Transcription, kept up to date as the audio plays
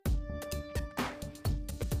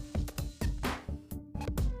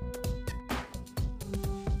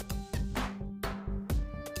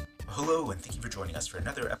Hello, and thank you for joining us for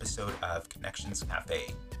another episode of Connections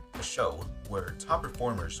Cafe, a show where top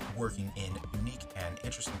performers working in unique and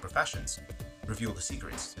interesting professions reveal the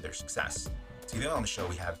secrets to their success. Today on the show,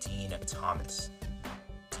 we have Dean Thomas.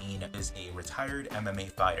 Dean is a retired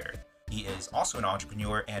MMA fighter. He is also an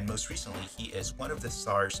entrepreneur, and most recently, he is one of the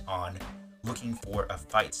stars on Looking for a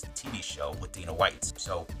Fight TV show with Dana White.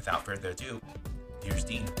 So, without further ado, here's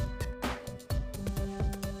Dean.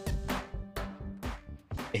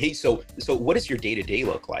 Hey, so what does your day-to-day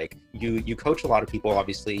look like? You coach a lot of people,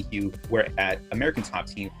 obviously. You were at American Top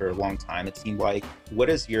Team for a long time, it seemed like. What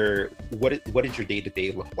did your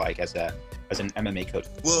day-to-day look like as an MMA coach?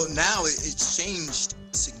 Well, now it's changed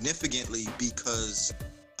significantly because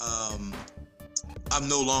I'm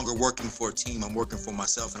no longer working for a team. I'm working for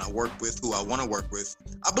myself, and I work with who I want to work with.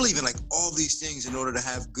 I believe in like all these things in order to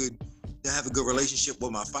have a good relationship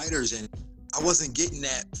with my fighters, and I wasn't getting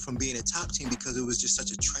that from being a top team because it was just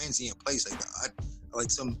such a transient place.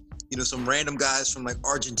 Like some random guys from like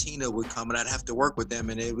Argentina would come and I'd have to work with them,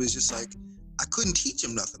 and it was just like I couldn't teach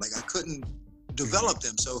them nothing. Like I couldn't develop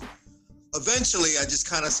them. So eventually I just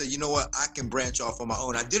kind of said, you know what, I can branch off on my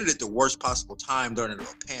own. I did it at the worst possible time during a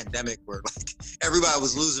pandemic where like everybody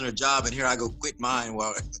was losing their job, and here I go quit mine.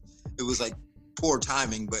 Well, it was like poor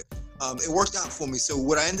timing, but it worked out for me. So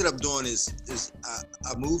what I ended up doing is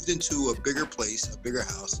I moved into a bigger place, a bigger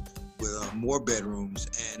house with more bedrooms,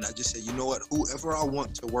 and I just said, you know what, whoever I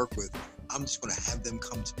want to work with, I'm just going to have them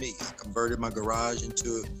come to me. I converted my garage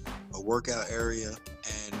into a workout area,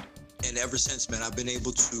 and ever since, man, I've been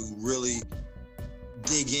able to really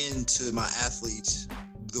dig into my athletes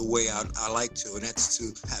the way I like to, and that's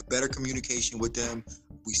to have better communication with them.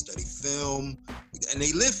 We study film, and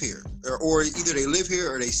they live here, or either they live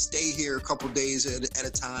here or they stay here a couple days at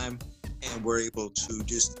a time, and we're able to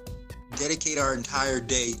just dedicate our entire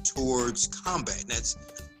day towards combat. And that's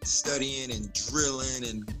studying and drilling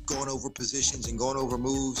and going over positions and going over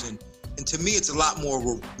moves, and to me, it's a lot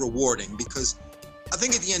more rewarding because I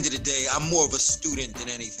think at the end of the day, I'm more of a student than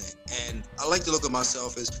anything, and I like to look at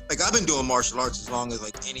myself as like I've been doing martial arts as long as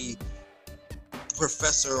like any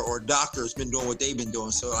professor or doctor has been doing what they've been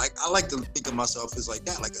doing. So I like to think of myself as like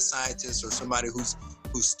that, like a scientist or somebody who's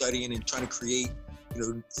studying and trying to create,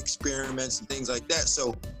 experiments and things like that.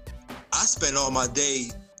 So I spend all my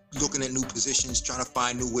day looking at new positions, trying to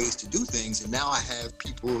find new ways to do things. And now I have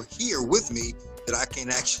people here with me that I can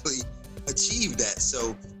actually achieve that.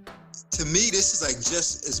 So to me, this is like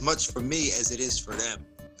just as much for me as it is for them,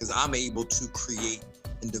 because I'm able to create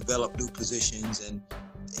and develop new positions, and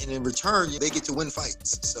in return, they get to win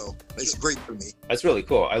fights. So it's great for me. That's really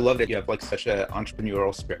cool. I love that you have like such an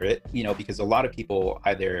entrepreneurial spirit, because a lot of people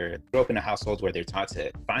either grow up in a household where they're taught to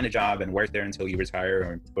find a job and work there until you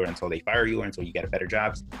retire or until they fire you or until you get a better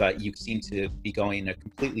job. But you seem to be going a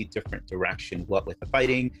completely different direction, what with the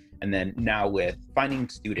fighting, and then now with finding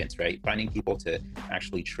students, right? Finding people to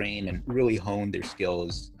actually train and really hone their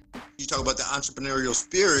skills. You talk about the entrepreneurial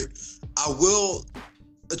spirit. I will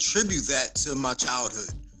attribute that to my childhood.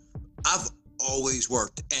 I've always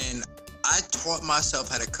worked, and I taught myself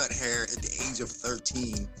how to cut hair at the age of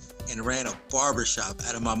 13 and ran a barbershop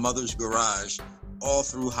out of my mother's garage all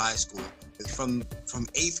through high school. From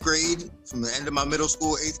 8th grade, from the end of my middle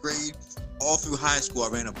school, 8th grade, all through high school, I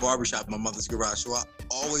ran a barbershop in my mother's garage. So I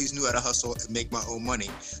always knew how to hustle and make my own money.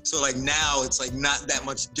 So like now it's like not that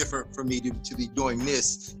much different for me to be doing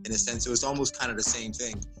this in a sense. So it's almost kind of the same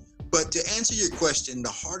thing. But to answer your question, the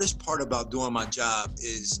hardest part about doing my job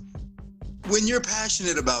is when you're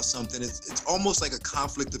passionate about something, it's almost like a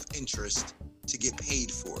conflict of interest to get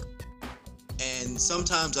paid for it. And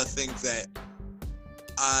sometimes I think that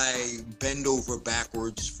I bend over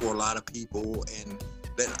backwards for a lot of people and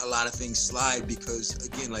let a lot of things slide because,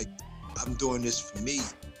 again, like I'm doing this for me,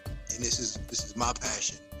 and this is my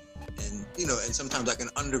passion. And and sometimes I can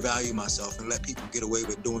undervalue myself and let people get away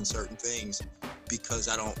with doing certain things because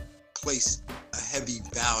I don't place a heavy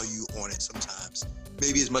value on it sometimes,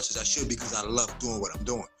 maybe as much as I should, because I love doing what I'm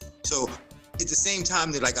doing. So at the same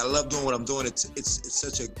time that like I love doing what I'm doing, it's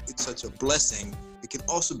such a blessing. It can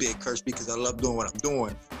also be a curse because I love doing what I'm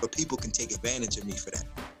doing, but people can take advantage of me for that.